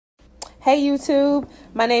Hey YouTube,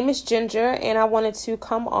 my name is Ginger and I wanted to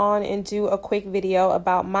come on and do a quick video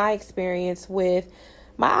about my experience with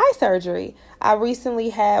my eye surgery. I recently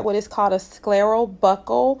had what is called a scleral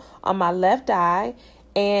buckle on my left eye,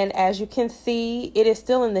 and as you can see, it is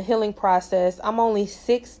still in the healing process. I'm only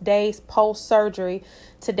 6 days post-surgery.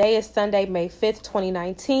 Today is Sunday, May 5th,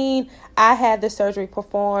 2019. I had the surgery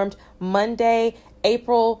performed Monday,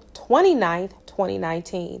 April 29th,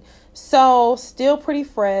 2019. So still pretty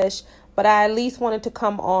fresh, but I at least wanted to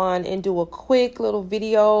come on and do a quick little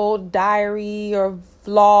video, diary or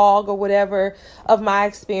vlog or whatever of my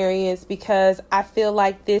experience, because I feel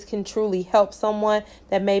like this can truly help someone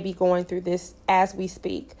that may be going through this as we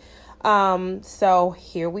speak. So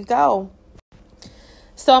here we go.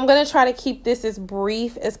 So I'm going to try to keep this as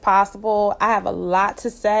brief as possible. I have a lot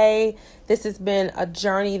to say. This has been a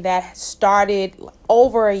journey that started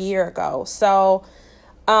over a year ago. So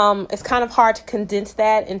it's kind of hard to condense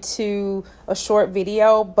that into a short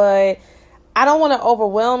video, but I don't want to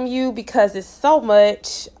overwhelm you because it's so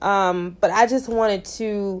much. But I just wanted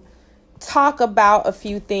to talk about a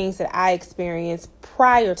few things that I experienced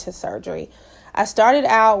prior to surgery. I started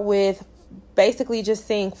out with basically just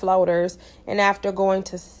seeing floaters, and after going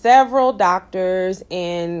to several doctors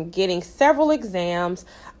and getting several exams,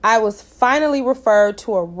 I was finally referred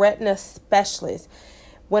to a retina specialist.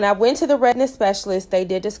 When I went to the retina specialist, they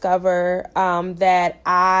did discover that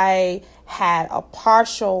I had a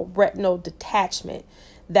partial retinal detachment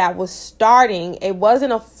that was starting. It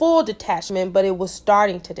wasn't a full detachment, but it was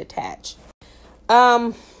starting to detach.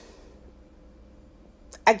 I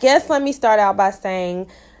guess let me start out by saying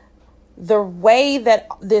the way that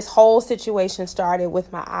this whole situation started with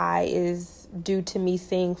my eye is due to me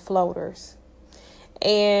seeing floaters.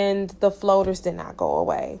 And the floaters did not go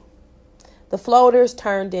away. The floaters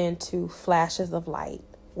turned into flashes of light,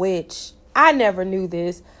 which I never knew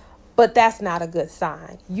this, but that's not a good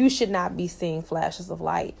sign. You should not be seeing flashes of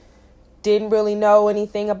light. Didn't really know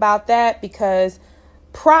anything about that because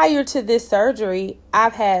prior to this surgery,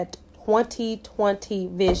 I've had 20/20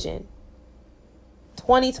 vision.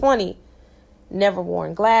 20/20. Never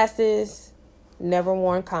worn glasses, never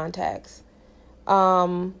worn contacts.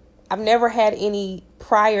 I've never had any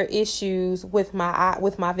prior issues with my eye,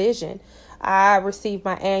 with my vision. I received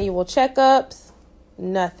my annual checkups,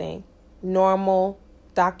 nothing. Normal.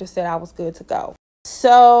 Doctor said I was good to go.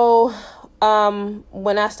 So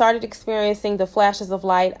when I started experiencing the flashes of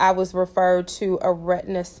light, I was referred to a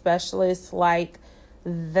retina specialist like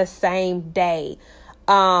the same day.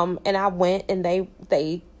 And I went, and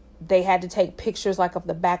they had to take pictures like of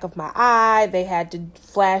the back of my eye. They had to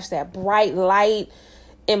flash that bright light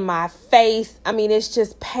in my face. I mean, it's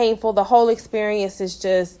just painful. The whole experience is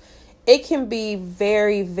just, it can be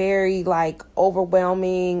very, very like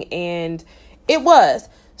overwhelming, and it was.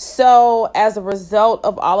 So as a result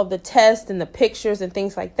of all of the tests and the pictures and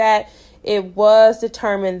things like that, it was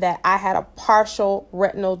determined that I had a partial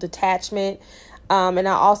retinal detachment. And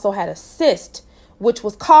I also had a cyst, which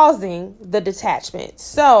was causing the detachment.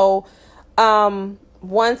 So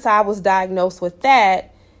once I was diagnosed with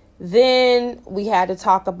that, then we had to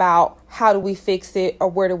talk about how do we fix it, or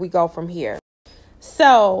where do we go from here.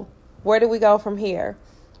 So where do we go from here?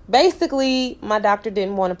 Basically, my doctor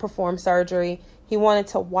didn't want to perform surgery. He wanted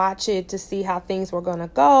to watch it to see how things were going to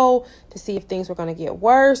go, to see if things were going to get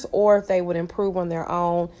worse or if they would improve on their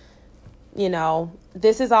own. You know,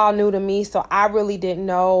 this is all new to me, so I really didn't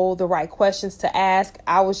know the right questions to ask.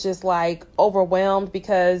 I was just like overwhelmed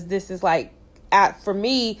because this is like, for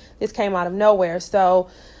me, this came out of nowhere. So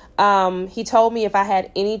he told me if I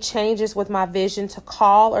had any changes with my vision to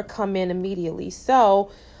call or come in immediately. So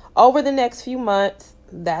over the next few months,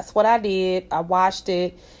 that's what I did. I watched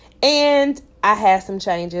it, and I had some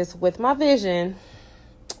changes with my vision.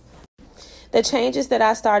 The changes that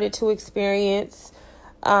I started to experience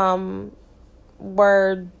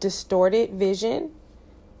were distorted vision,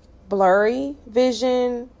 blurry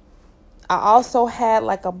vision. I also had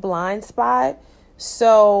like a blind spot.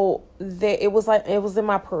 So it was in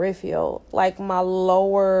my peripheral, like my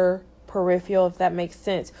lower peripheral, if that makes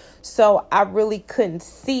sense. So I really couldn't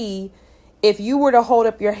see. If you were to hold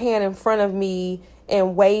up your hand in front of me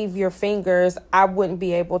and wave your fingers, I wouldn't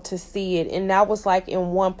be able to see it. And that was like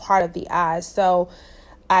in one part of the eye. So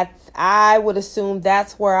I would assume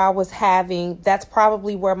that's where that's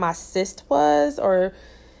probably where my cyst was, or,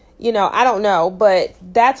 you know, I don't know, but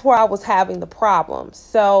that's where I was having the problem.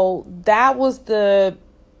 So that was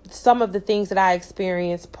some of the things that I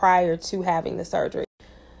experienced prior to having the surgery.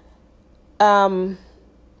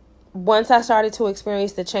 Once I started to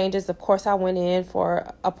experience the changes, of course, I went in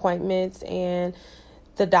for appointments, and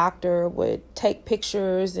the doctor would take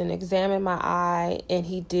pictures and examine my eye, and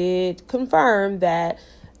he did confirm that,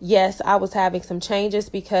 yes, I was having some changes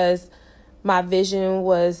because my vision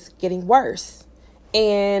was getting worse.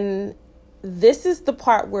 And this is the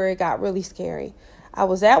part where it got really scary. I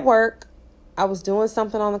was at work. I was doing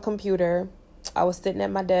something on the computer. I was sitting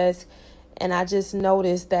at my desk, and I just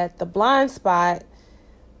noticed that the blind spot,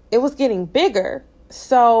 it was getting bigger.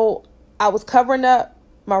 So I was covering up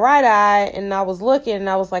my right eye, and I was looking, and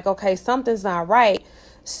I was like, okay, something's not right.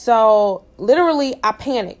 So literally I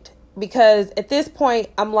panicked, because at this point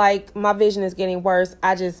I'm like, my vision is getting worse.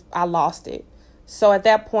 I lost it. So at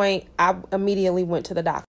that point I immediately went to the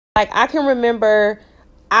doctor. Like, I can remember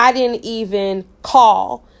I didn't even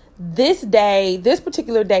call. This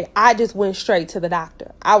particular day, I just went straight to the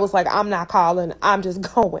doctor. I was like, I'm not calling. I'm just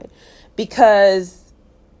going, because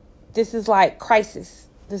this is like crisis.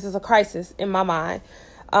 This is a crisis in my mind.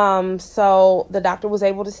 So the doctor was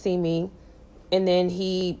able to see me, and then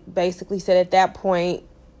he basically said at that point,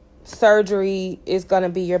 surgery is going to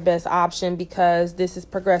be your best option because this is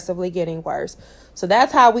progressively getting worse. So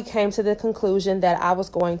that's how we came to the conclusion that I was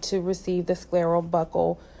going to receive the scleral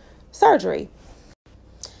buckle surgery.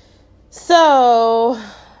 So,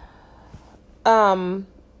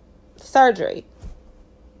 surgery.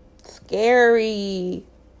 Scary.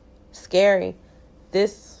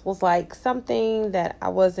 This was like something that I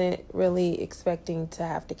wasn't really expecting to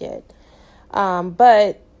have to get.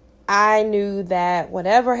 But I knew that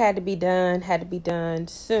whatever had to be done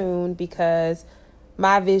soon, because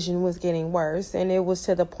my vision was getting worse. And it was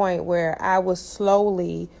to the point where I was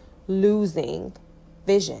slowly losing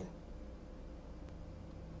vision.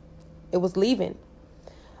 It was leaving.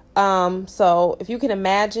 So if you can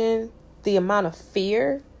imagine the amount of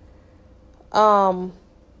fear, I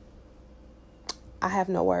have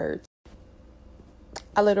no words.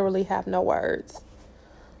 I literally have no words.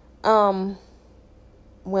 When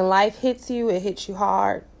life hits you, it hits you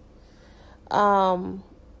hard.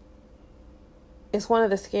 It's one of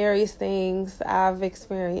the scariest things I've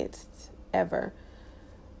experienced ever.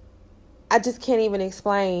 I just can't even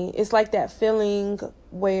explain. It's like that feeling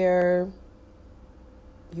where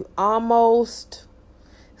it's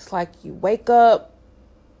like you wake up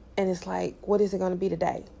and it's like, what is it going to be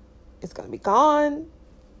today? It's going to be gone,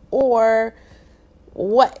 or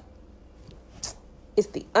what? It's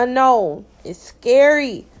the unknown. It's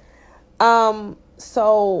scary.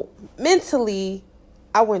 So mentally,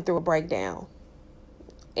 I went through a breakdown,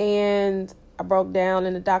 and I broke down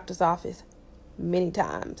in the doctor's office many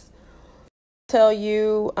times. Tell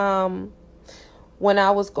you, when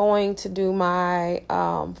I was going to do my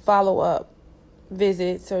follow-up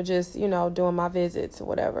visits, or just, doing my visits or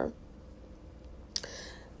whatever,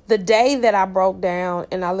 the day that I broke down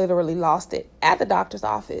and I literally lost it at the doctor's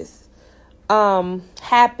office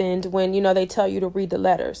happened when, they tell you to read the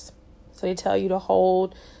letters. So they tell you to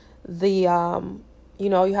hold the,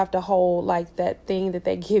 you have to hold like that thing that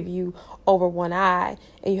they give you over one eye,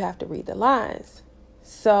 and you have to read the lines.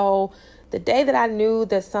 So the day that I knew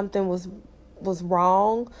that something was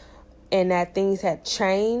wrong and that things had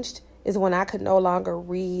changed is when I could no longer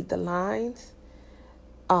read the lines.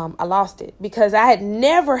 I lost it, because I had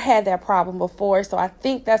never had that problem before. So I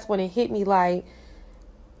think that's when it hit me like,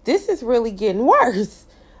 this is really getting worse.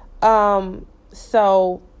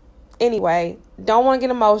 So anyway, don't want to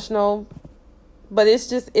get emotional, but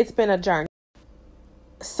it's been a journey.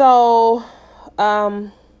 So,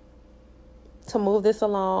 to move this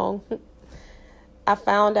along, I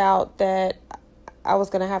found out that I was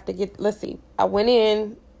going to have to I went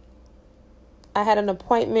in, I had an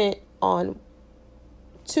appointment on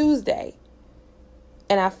Tuesday,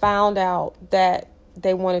 and I found out that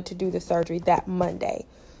they wanted to do the surgery that Monday.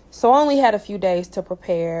 So I only had a few days to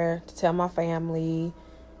prepare, to tell my family,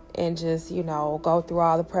 and just, go through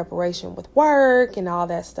all the preparation with work and all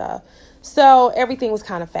that stuff. So everything was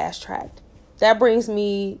kind of fast tracked. That brings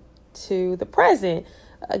me to the present.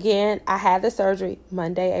 Again, I had the surgery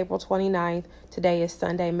Monday, April 29th. Today is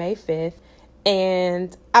Sunday, May 5th.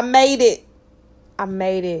 And I made it.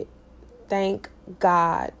 Thank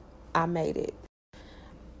God I made it.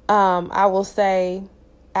 I will say,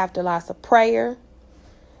 after lots of prayer,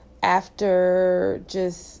 after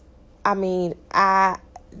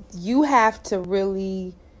you have to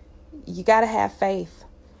really, you got to have faith.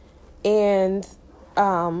 And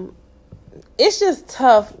it's just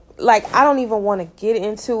tough. Like, I don't even want to get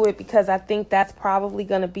into it, because I think that's probably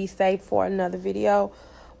going to be saved for another video.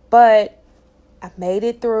 But I made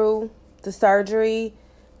it through the surgery.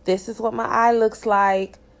 This is what my eye looks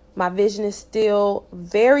like. My vision is still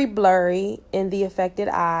very blurry in the affected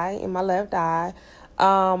eye, in my left eye.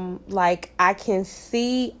 Like I can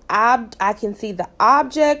see the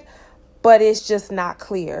object, but it's just not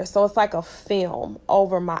clear. So it's like a film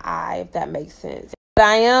over my eye, if that makes sense. But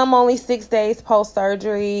I am only 6 days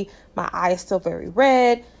post-surgery. My eye is still very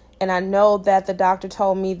red. And I know that the doctor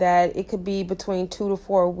told me that it could be between 2 to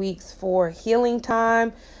 4 weeks for healing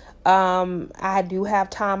time. I do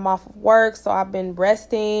have time off of work, so I've been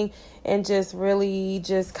resting and just really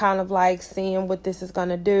just kind of like seeing what this is going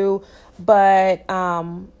to do. But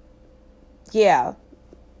yeah,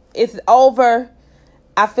 it's over.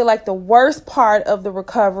 I feel like the worst part of the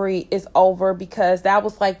recovery is over because that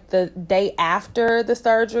was like the day after the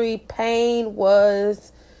surgery. Pain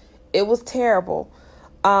was terrible.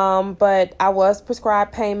 But I was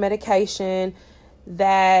prescribed pain medication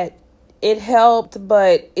that it helped,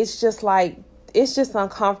 but it's just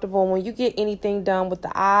uncomfortable when you get anything done with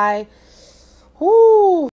the eye.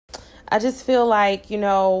 Whoo, I just feel like,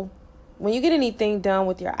 when you get anything done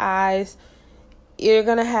with your eyes, you're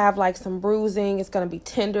going to have like some bruising. It's going to be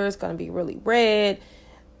tender. It's going to be really red.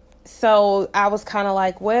 So I was kind of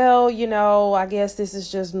like, well, I guess this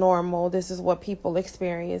is just normal. This is what people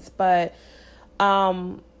experience. But,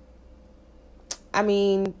 I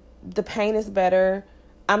mean, the pain is better.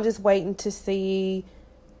 I'm just waiting to see,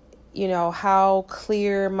 how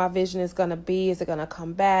clear my vision is going to be. Is it going to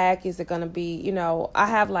come back? Is it going to be, I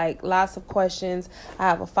have like lots of questions. I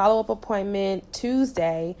have a follow-up appointment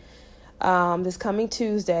Tuesday, this coming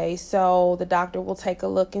Tuesday. So the doctor will take a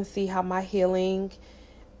look and see how my healing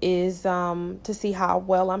is, to see how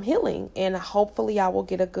well I'm healing. And hopefully I will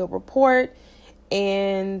get a good report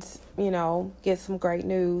and, get some great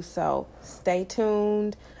news. So stay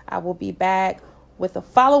tuned. I will be back with a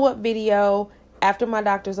follow-up video after my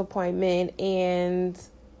doctor's appointment, and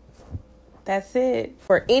that's it.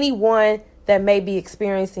 For anyone that may be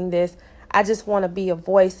experiencing this, I just want to be a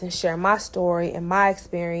voice and share my story and my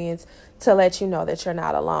experience to let you know that you're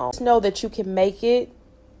not alone. Just know that you can make it,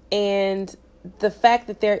 and the fact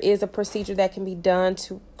that there is a procedure that can be done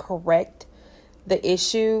to correct the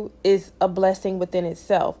issue is a blessing within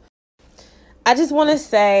itself. I just want to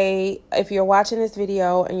say, if you're watching this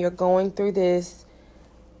video and you're going through this,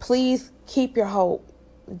 please keep your hope.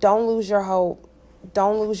 Don't lose your hope.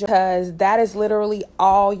 Because that is literally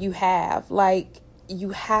all you have. Like,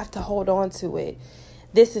 you have to hold on to it.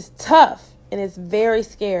 This is tough and it's very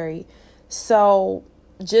scary. So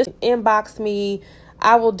just inbox me.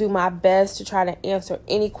 I will do my best to try to answer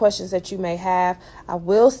any questions that you may have. I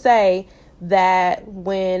will say that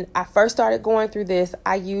when I first started going through this,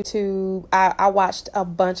 I watched a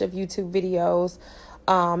bunch of YouTube videos,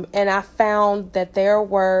 and I found that there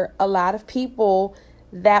were a lot of people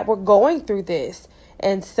that were going through this.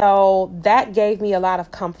 And so that gave me a lot of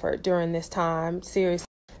comfort during this time, seriously.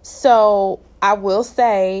 So I will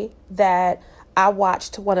say that I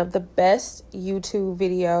watched one of the best YouTube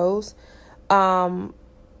videos.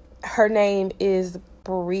 Her name is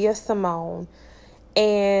Bria Simone.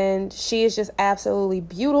 And she is just absolutely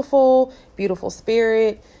beautiful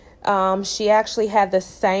spirit. She actually had the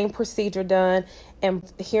same procedure done, and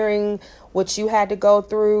hearing what you had to go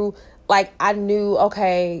through, like, I knew,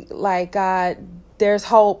 okay, like, God, there's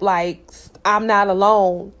hope. Like, I'm not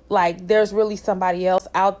alone. Like, there's really somebody else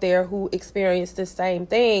out there who experienced the same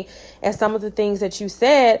thing. And some of the things that you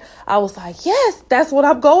said, I was like, yes, that's what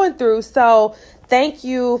I'm going through. So thank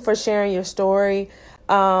you for sharing your story.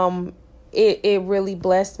 It really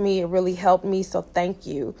blessed me. It really helped me. So thank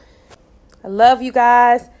you. I love you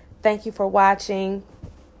guys. Thank you for watching.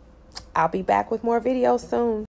 I'll be back with more videos soon.